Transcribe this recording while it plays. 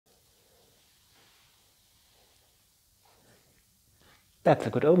That's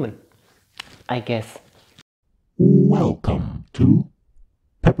a good omen, I guess. Welcome to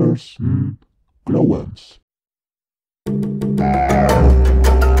Peppers Glowworms.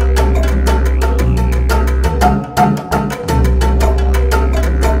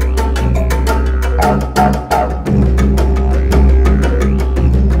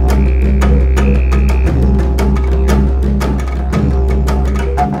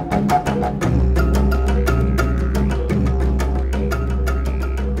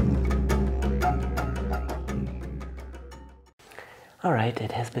 Alright,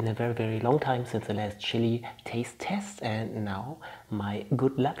 it has been a very long time since the last chili taste test, and now my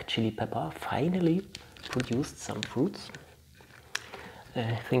good luck chili pepper finally produced some fruits.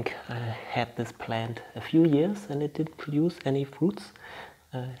 I think I had this plant a few years and it didn't produce any fruits.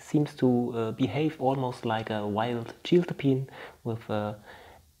 Seems to behave almost like a wild chiltepin, with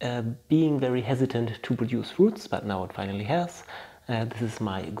being very hesitant to produce fruits, but now it finally has. This is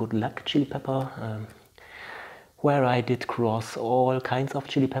my good luck chili pepper, where I did cross all kinds of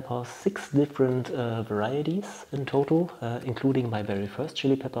chili peppers, 6 different varieties in total, including my very first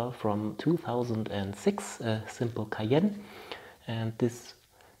chili pepper from 2006, Simple Cayenne. And this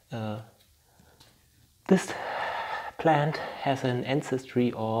plant has an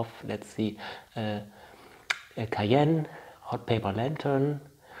ancestry of, let's see, a cayenne, hot pepper lantern,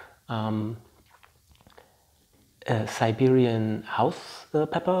 a Siberian house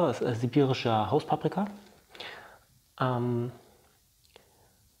pepper, a sibirischer Hauspaprika,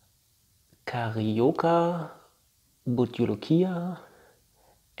 Carioca, Butylockia,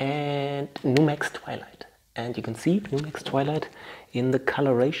 and Numex Twilight. And you can see Numex Twilight in the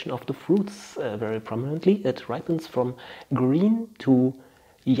coloration of the fruits very prominently. It ripens from green to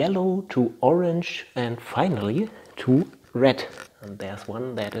yellow to orange and finally to red. And there's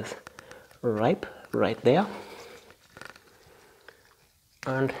one that is ripe right there.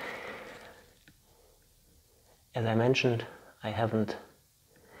 And as I mentioned, I haven't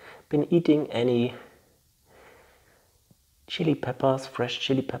been eating any chili peppers, fresh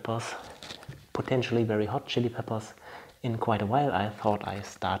chili peppers, potentially very hot chili peppers in quite a while. I thought I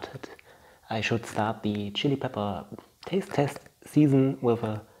should start the chili pepper taste test season with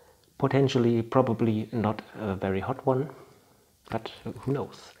a potentially, probably not a very hot one, but who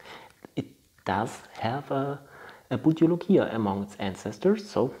knows. It does have a Butylockia among its ancestors,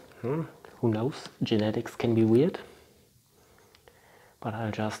 so who knows, genetics can be weird, but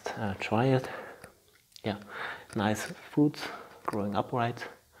I'll just try it. Yeah, nice fruits growing upright,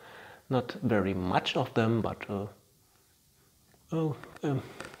 not very much of them, but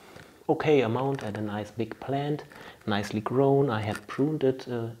okay amount, and a nice big plant, nicely grown. I had pruned it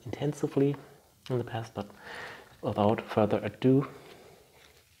intensively in the past, but without further ado,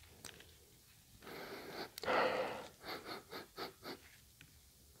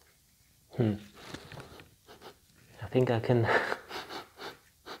 I think I can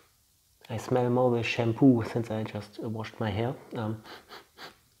I smell more the shampoo since I just washed my hair.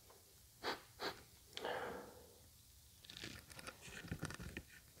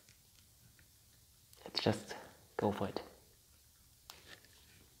 Let's just go for it.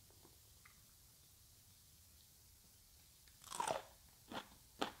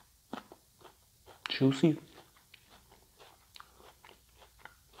 Juicy.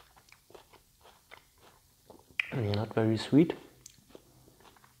 Not very sweet,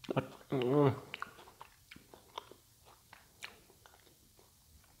 but a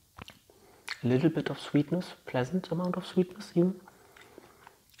little bit of sweetness, pleasant amount of sweetness even.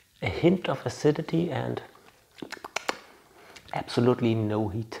 A hint of acidity and absolutely no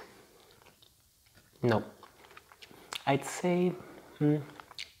heat. No. I'd say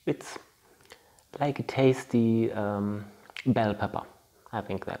it's like a tasty bell pepper. I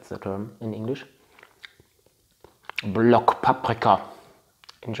think that's the term in English. Blockpaprika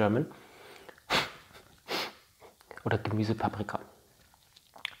in German. Oder Gemüsepaprika.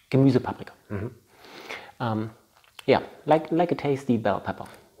 Gemüsepaprika. Yeah, like a tasty bell pepper.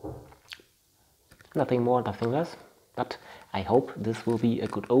 Nothing more, nothing less. But I hope this will be a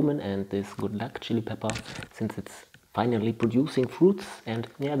good omen, and this good luck chili pepper, since it's finally producing fruits. And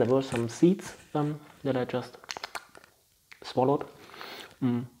yeah, there were some seeds that I just swallowed.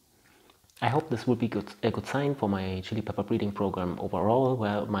 I hope this will be a good sign for my chili pepper breeding program overall,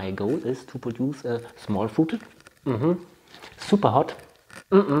 where my goal is to produce a small fruited, super hot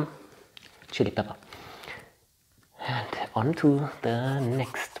chili pepper. And on to the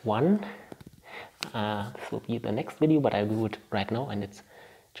next one. This will be the next video, but I'll do it right now, and it's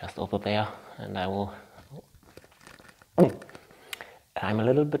just over there, and I will... I'm a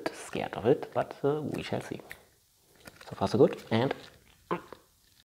little bit scared of it, but we shall see. So far so good, and